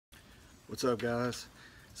What's up, guys?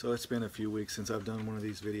 So it's been a few weeks since I've done one of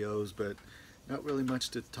these videos, but not really much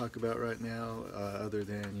to talk about right now, other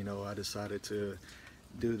than, I decided to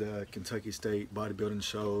do the Kentucky State bodybuilding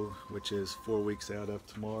show, which is 4 weeks out of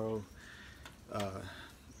tomorrow.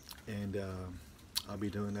 And I'll be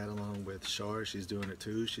doing that along with Shar. She's doing it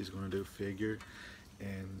too. She's going to do figure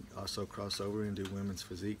and also cross over and do women's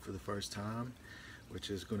physique for the first time, which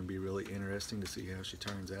is going to be really interesting to see how she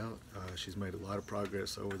turns out. She's made a lot of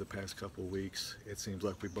progress over the past couple of weeks. It seems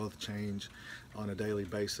like we both change on a daily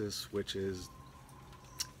basis, which is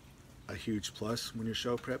a huge plus when you're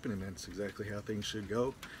show prepping, and that's exactly how things should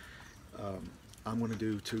go. I'm going to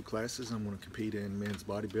do 2 classes. I'm going to compete in men's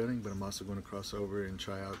bodybuilding, but I'm also going to cross over and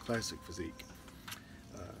try out classic physique.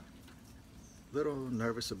 Little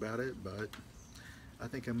nervous about it, but I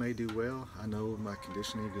think I may do well. I know my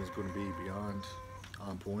conditioning is going to be beyond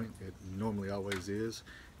on point. It normally always is,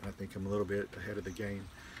 and I think I'm a little bit ahead of the game.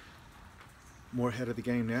 More ahead of the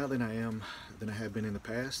game now than I have been in the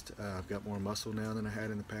past. I've got more muscle now than I had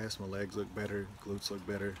in the past. My legs look better, glutes look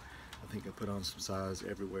better. I think I put on some size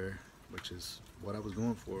everywhere, which is what I was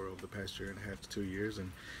going for over the past 1.5 to 2 years,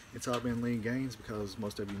 and it's all been lean gains because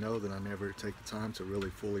most of you know that I never take the time to really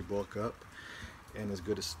fully bulk up. And as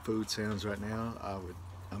good as food sounds right now,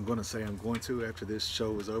 I'm going to say I'm going to after this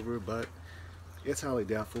show is over, but it's highly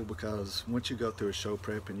doubtful because once you go through a show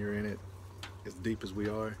prep and you're in it as deep as we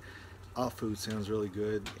are, all food sounds really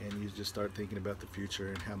good, and you just start thinking about the future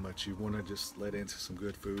and how much you want to just let into some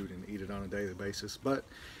good food and eat it on a daily basis. But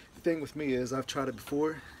the thing with me is I've tried it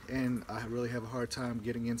before, and I really have a hard time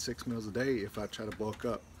getting in 6 meals a day if I try to bulk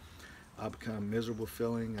up. I become miserable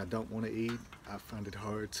feeling. I don't want to eat. I find it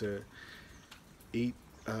hard to eat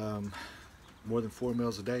more than 4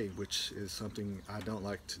 meals a day, which is something I don't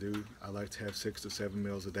like to do. I like to have 6 to 7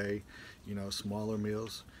 meals a day, smaller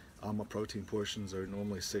meals. All my protein portions are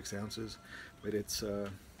normally 6 ounces, but it's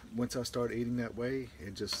once I start eating that way,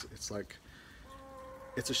 it's like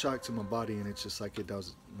it's a shock to my body, and it's just like it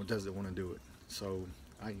doesn't want to do it. So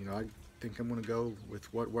I think I'm going to go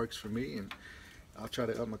with what works for me, and I'll try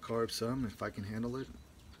to up my carbs some if I can handle it.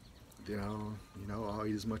 I'll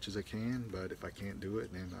eat as much as I can, but if I can't do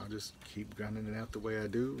it, then I'll just keep grinding it out the way I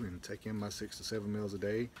do and take in my 6 to 7 meals a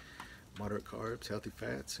day, moderate carbs, healthy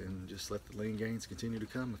fats, and just let the lean gains continue to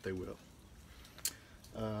come if they will.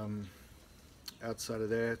 Outside of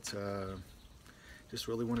that, just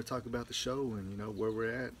really want to talk about the show and where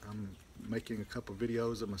we're at. I'm making a couple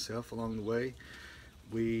videos of myself along the way.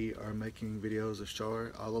 We are making videos of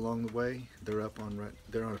Shar all along the way. They're up on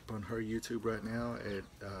her YouTube right now.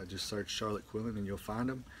 Just search Charlotte Quillen and you'll find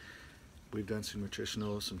them. We've done some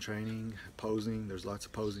nutritional, some training, posing. There's lots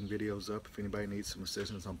of posing videos up if anybody needs some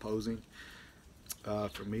assistance on posing.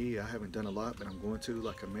 For me, I haven't done a lot, but I'm going to,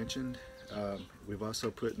 like I mentioned. We've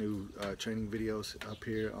also put new training videos up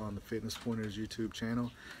here on the Fitness Pointers YouTube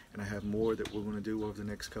channel, and I have more that we're going to do over the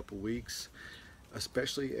next couple weeks.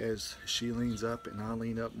 Especially as she leans up and I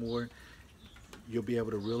lean up more, you'll be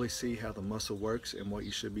able to really see how the muscle works and what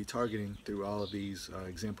you should be targeting through all of these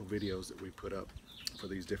example videos that we put up for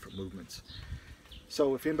these different movements.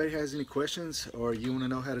 So if anybody has any questions, or you want to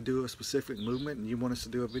know how to do a specific movement and you want us to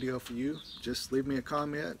do a video for you, just leave me a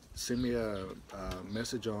comment, send me a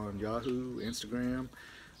message on Yahoo, Instagram,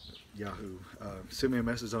 send me a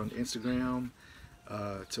message on Instagram,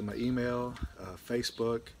 to my email,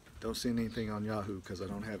 Facebook. Don't send anything on Yahoo because I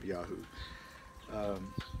don't have Yahoo.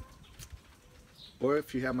 Or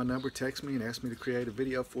if you have my number, text me and ask me to create a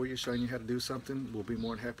video for you showing you how to do something. We'll be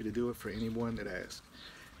more than happy to do it for anyone that asks.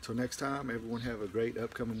 Until next time, everyone have a great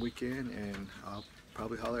upcoming weekend, and I'll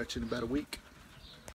probably holler at you in about a week.